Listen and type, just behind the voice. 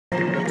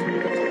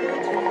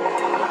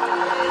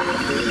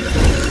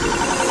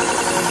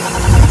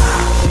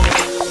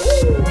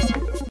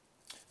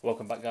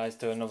guys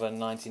to another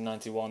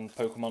 1991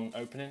 Pokemon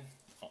opening.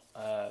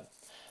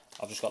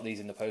 I've just got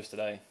these in the post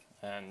today,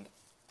 and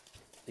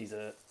these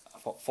are,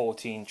 I've got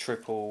 14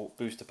 triple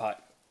booster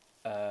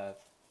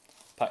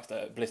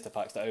blister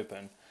packs to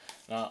open.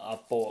 Now,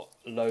 I've bought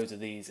loads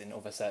of these in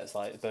other sets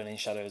like Burning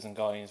Shadows and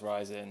Guardians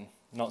Rising.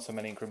 Not so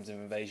many in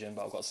Crimson Invasion,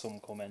 but I've got some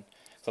coming.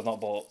 So I've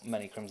not bought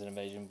many Crimson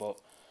Invasion, but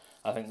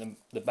I think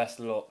the best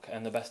luck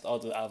and the best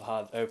odds that I've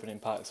had opening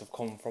packs have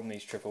come from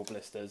these triple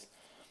blisters.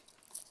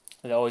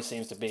 There always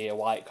seems to be a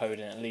white code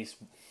in at least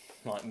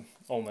like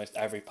almost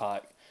every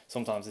pack.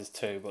 Sometimes there's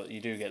two, but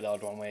you do get the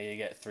odd one where you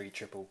get 3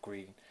 triple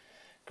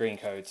green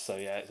codes. So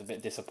yeah, it's a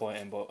bit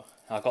disappointing. But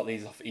I got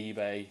these off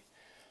eBay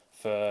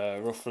for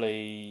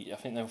roughly, I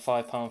think they were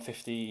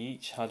 £5.50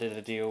 each. I did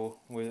a deal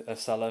with a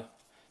seller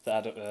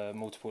that had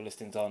multiple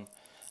listings on.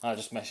 I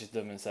just messaged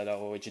them and said,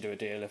 "Oh, would you do a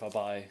deal if I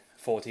buy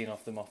 14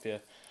 of them off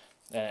you?"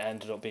 And it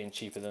ended up being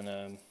cheaper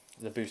than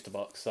the booster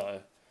box.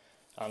 So.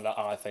 And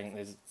I think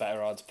there's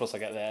better odds, plus I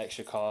get the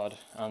extra card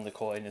and the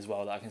coin as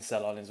well that I can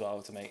sell on as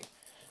well to make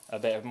a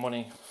bit of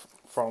money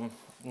from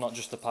not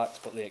just the packs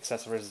but the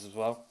accessories as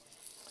well.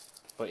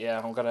 But yeah,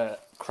 I'm going to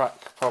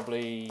crack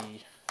probably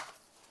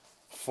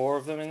 4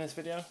 of them in this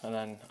video, and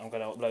then I'm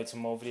going to upload some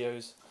more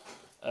videos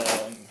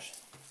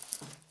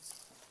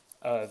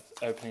of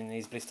opening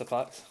these blister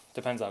packs.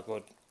 Depends how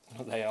good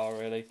they are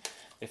really,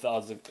 if the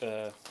odds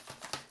are,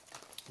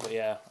 but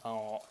yeah,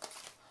 I'll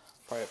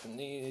probably open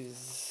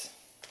these.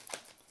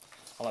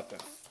 I'll open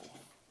it.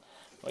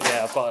 But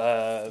yeah, I've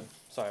got,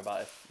 sorry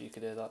about if you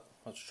could hear that,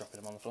 I was just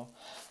dropping them on the floor.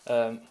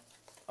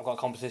 I've got a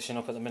competition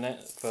up at the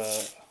minute for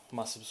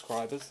my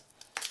subscribers.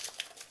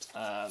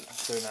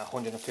 Doing a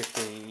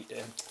 150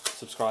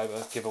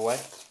 subscriber giveaway.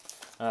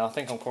 I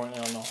think I'm currently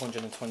on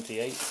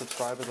 128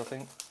 subscribers, I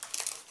think,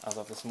 as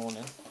of this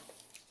morning.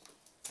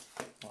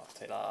 I'll have to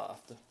take that out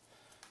after.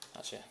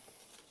 Actually,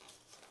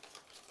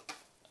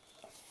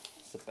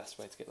 it's the best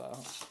way to get that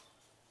out.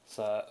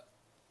 So,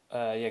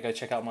 yeah, go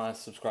check out my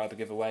subscriber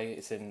giveaway.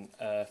 It's in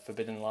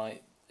Forbidden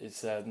Light.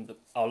 It's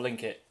I'll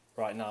link it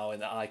right now in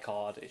the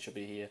iCard. It should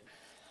be here.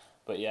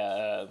 But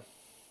yeah,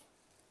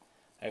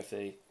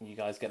 hopefully you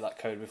guys get that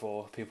code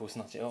before people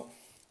snatch it up.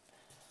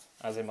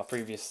 As in my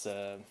previous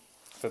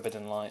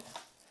Forbidden Light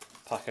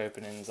pack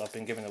openings, I've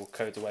been giving the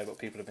codes away, but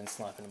people have been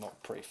sniping them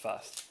up pretty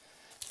fast.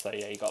 So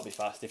yeah, you got to be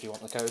fast if you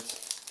want the codes.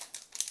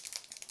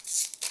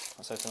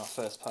 Let's open our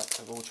first pack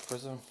of Ultra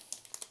Prism.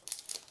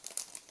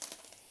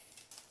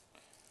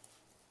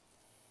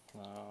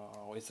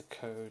 Oh, where's the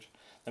code?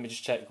 Let me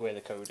just check where the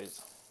code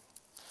is.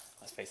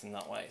 Oh, it's facing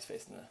that way. It's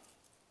facing the.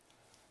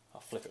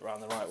 I'll flip it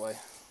around the right way.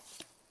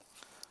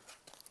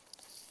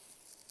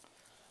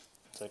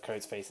 So the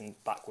code's facing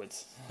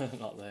backwards,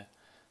 not the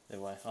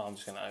way. Oh, I'm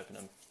just going to open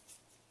them.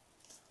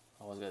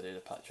 I was going to do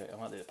the pack trick. I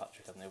might do the pack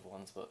trick on the other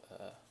ones, but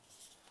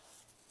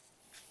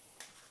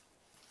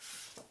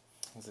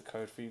there's the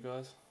code for you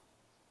guys.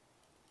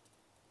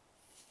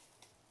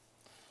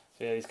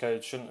 So yeah, these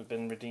codes shouldn't have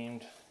been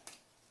redeemed.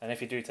 And if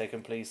you do take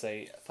them, please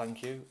say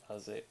thank you,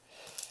 as it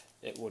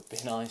would be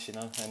nice, you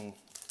know. And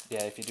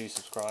yeah, if you do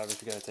subscribe,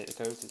 if you're going to take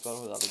the codes as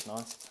well, that'd be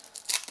nice.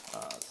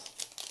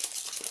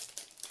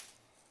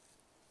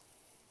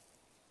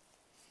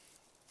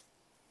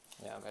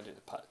 Yeah, I'm going to do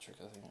the pack trick,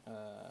 I think.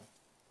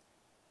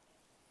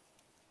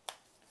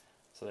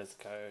 So there's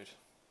the code.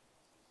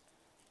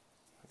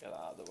 I'll get that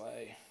out of the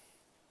way.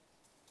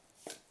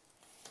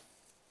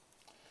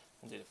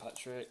 And do the pack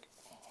trick.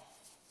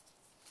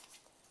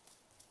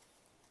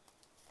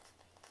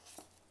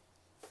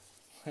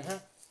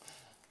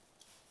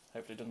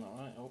 Hopefully done that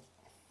right. Oh,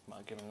 might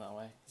have given that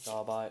away.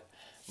 Garbite,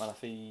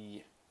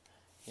 Malafi,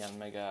 Yan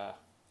Mega,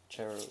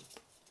 Cherub,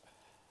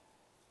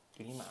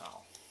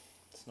 Gleemow,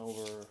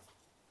 Snover,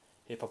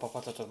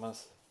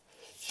 Hippopotamus,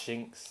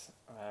 Shinx,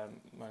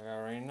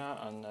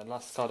 Magarena, and the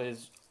last card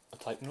is a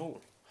type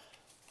Null.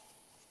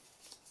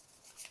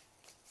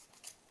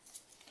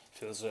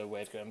 Feels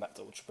weird going back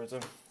to Ultra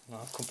Prism.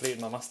 I've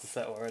completed my master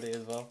set already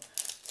as well.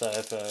 So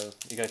if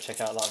you go check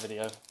out that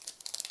video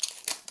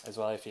as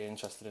well if you're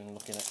interested in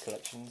looking at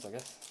collections, I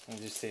guess,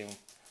 and just seeing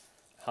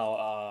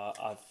how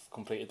I've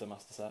completed the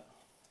master set.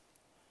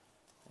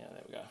 Yeah,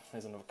 there we go.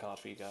 There's another card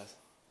for you guys.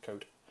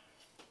 Code.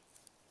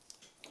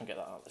 I'll get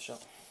that out of the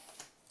shop.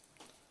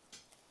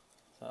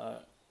 So,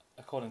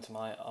 according to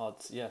my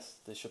odds, yes,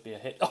 there should be a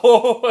hit.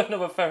 Oh,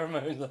 another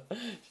pheromone.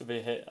 Should be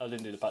a hit. I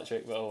didn't do the pack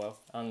trick, but oh well.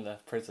 And the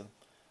prism.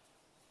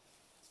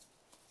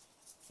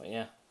 But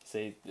yeah,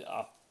 see,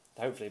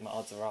 hopefully my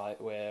odds are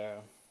right where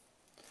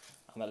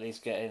I'm at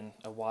least getting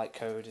a white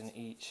code in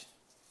each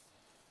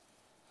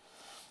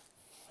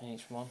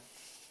one.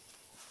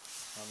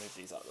 I'll move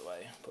these out of the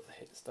way, put the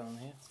hits down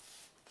here.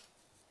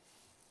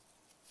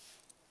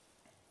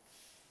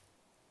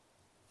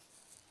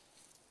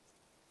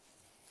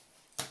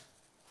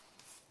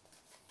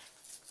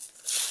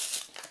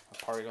 A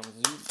Porygon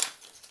Zoo.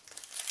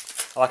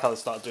 I like how they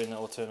started doing the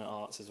alternate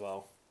arts as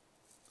well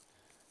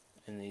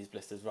in these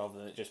blisters rather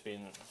than it just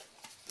being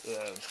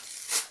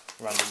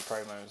random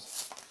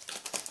promos.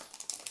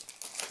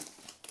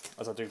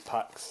 As I do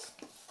packs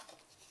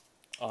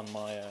on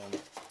my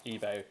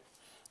eBay,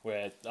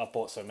 where I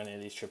bought so many of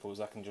these triples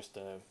I can just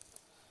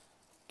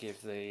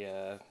give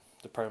the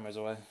promos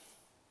away.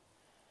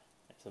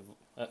 It's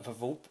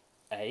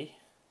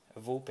a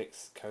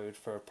Vulpix code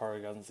for a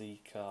Porygon Z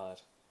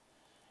card.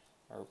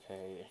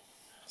 Okay,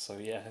 so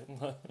yeah,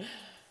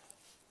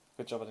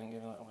 good job I didn't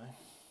give that away.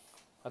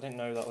 I didn't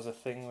know that was a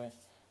thing where...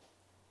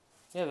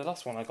 Yeah, the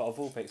last one I got a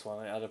Vulpix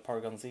one, it had a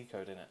Porygon Z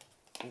code in it.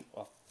 Ooh,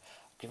 I've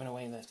given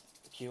away the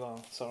QR,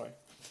 sorry.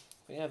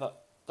 But yeah, that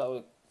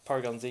was...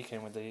 Porygon Z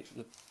came with the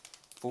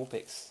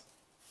Vulpix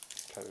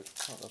code.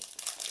 What the...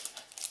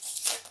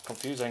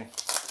 Confusing.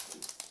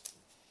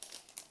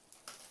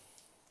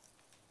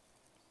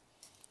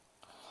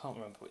 I can't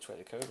remember which way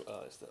the code...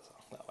 Oh, it's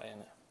that way, isn't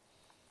it?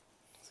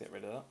 Let's get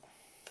rid of that.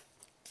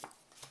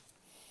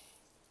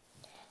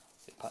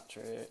 See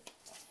Patrick.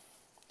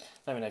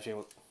 Let me know if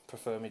you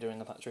prefer me doing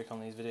the Patrick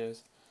on these videos.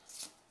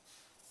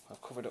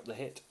 I've covered up the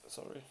hit,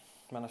 sorry.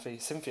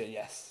 Manaphy, Cynthia,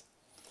 yes.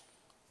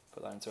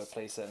 Put that into a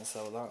playset and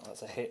sell that.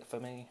 That's a hit for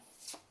me.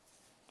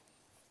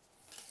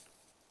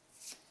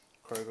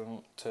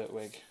 Krogan,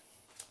 Turtwig,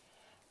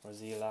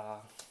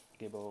 Rosilla,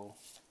 Gibble,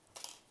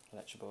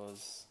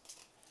 Electabuzz,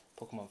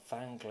 Pokemon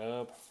Fan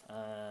Club,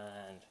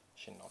 and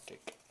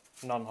Shiinotic.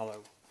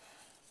 Non-hollow.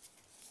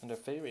 And a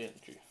Fairy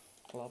Energy.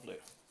 Lovely.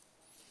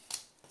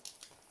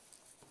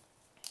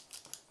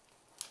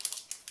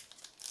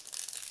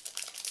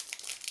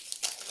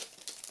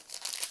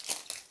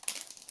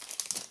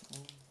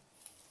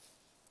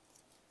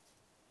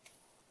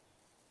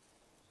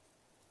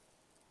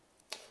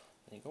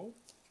 There you go.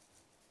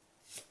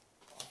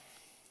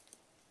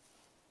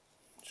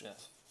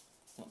 Just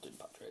not doing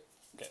Patrick.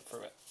 Get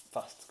through it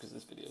fast because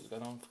this video is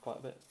going on for quite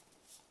a bit.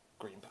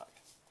 Green pack.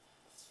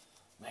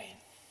 Man.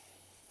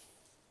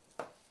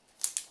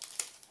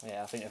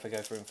 Yeah, I think if I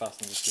go through them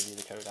fast and just give you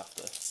the code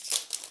after.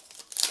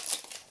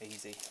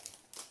 Easy.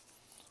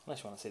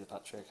 Unless you want to see the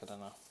Patrick, I don't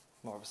know.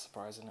 More of a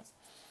surprise, isn't it?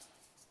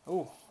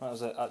 Oh, that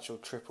was an actual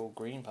triple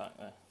green pack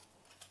there.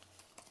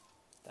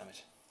 Damn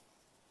it.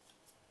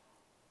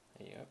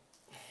 There you go.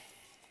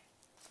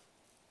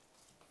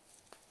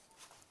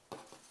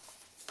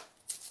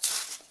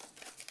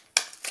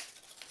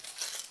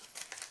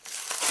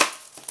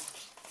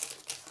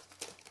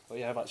 But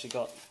yeah, I've actually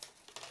got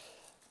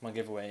my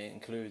giveaway. It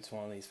includes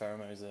one of these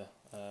Pheromones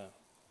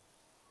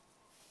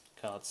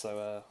cards,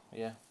 so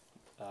yeah,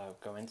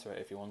 go into it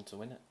if you want to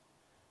win it.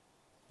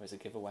 There's a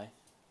giveaway.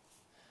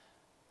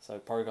 So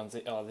Porygon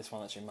Z, oh, this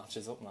one actually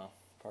matches up now.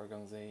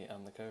 Porygon Z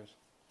and the code.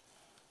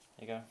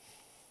 There you go.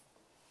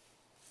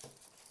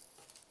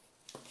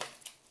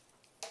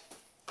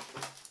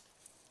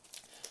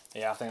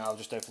 Yeah, I think I'll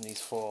just open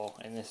these 4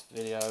 in this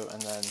video,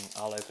 and then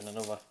I'll open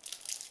another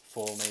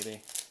 4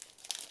 maybe,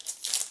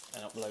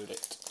 and upload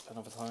it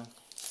another time.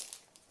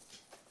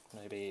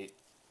 Maybe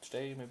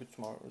today, maybe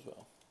tomorrow as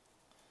well.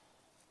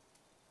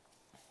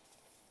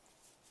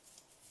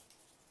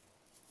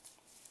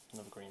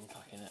 Another green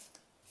pack in it.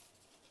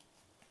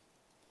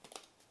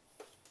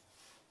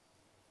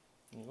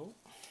 There you go.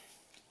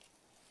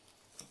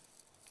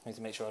 I need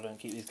to make sure I don't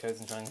keep these codes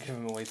and try and give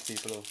them away to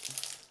people.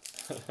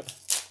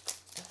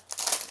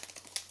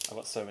 I've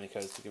got so many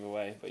codes to give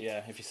away, but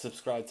yeah, if you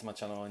subscribe to my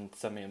channel and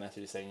send me a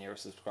message saying you're a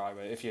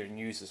subscriber, if you're a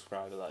new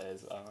subscriber that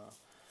is,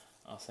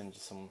 I'll send you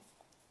some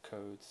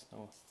codes.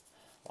 Oh,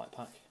 white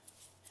pack,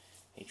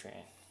 E-Train.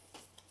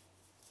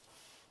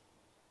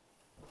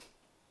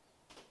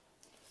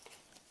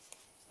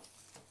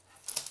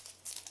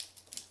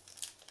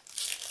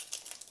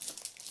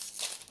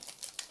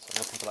 So I'm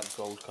looking for that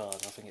gold card.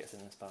 I think it's in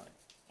this bag.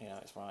 Yeah,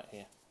 it's right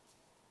here.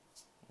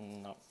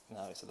 No,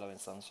 it's a low in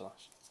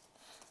Sandslash.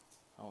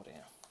 Oh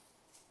dear.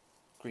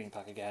 Green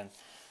pack again,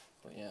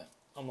 but yeah,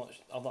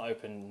 I've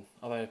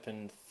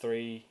opened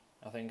 3,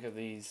 I think, of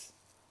these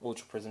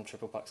Ultra Prism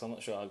triple packs. I'm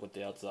not sure how good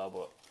the odds are,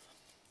 but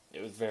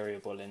it was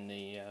variable in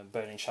the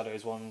Burning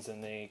Shadows ones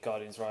and the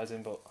Guardians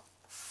Rising, but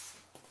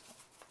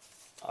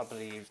I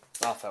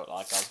felt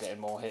like I was getting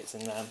more hits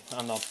in them,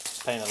 and I'm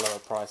paying a lower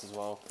price as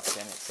well,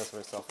 getting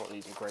accessories, so I thought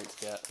these were great to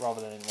get, rather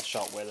than in the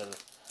shop where there's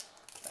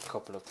a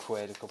couple of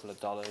quid, a couple of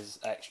dollars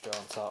extra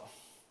on top.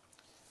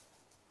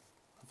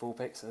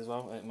 Vulpix as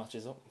well, it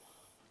matches up.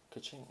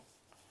 Ka-ching.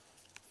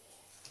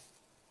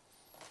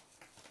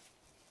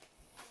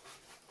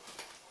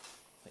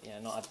 But yeah,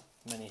 not had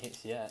many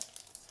hits yet.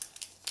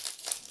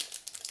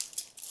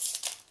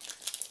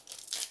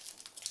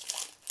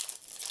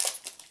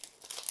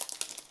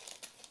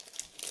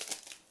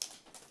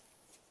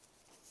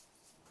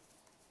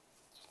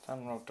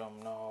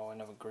 Fanrodom, no,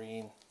 another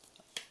green.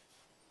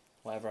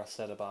 Whatever I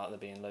said about there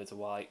being loads of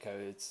white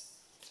codes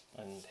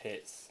and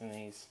hits in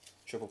these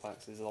triple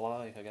packs is a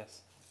lie, I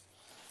guess.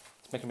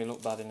 It's making me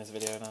look bad in this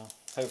video now.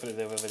 Hopefully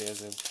the other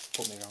videos will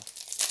put me wrong.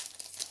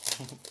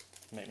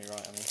 Make me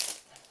right, I mean.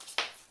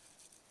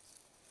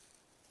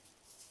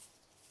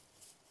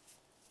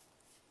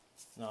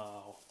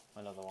 No,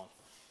 another one.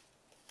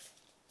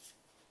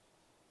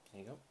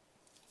 There you go.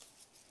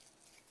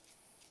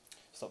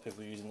 Stop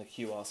people using the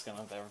QR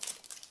scanner, they're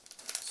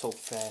so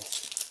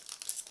fast.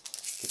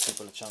 give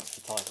people a chance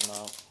to type them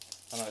out.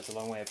 I know it's a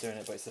long way of doing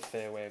it, but it's a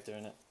fair way of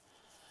doing it.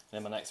 And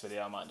in my next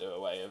video I might do a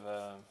way of,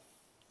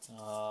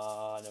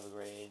 never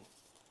green.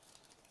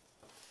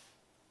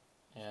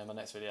 Yeah, in my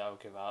next video I'll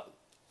give out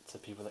to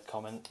people that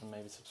comment and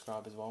maybe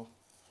subscribe as well.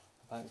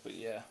 Thanks, but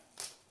yeah,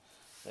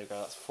 there you go,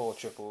 that's 4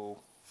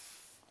 triple,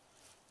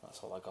 that's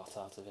all I got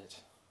out of it.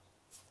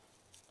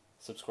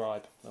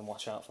 Subscribe and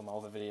watch out for my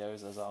other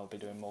videos, as I'll be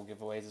doing more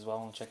giveaways as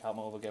well, and check out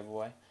my other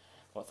giveaway.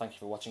 But thank you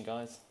for watching,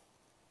 guys.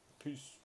 Peace.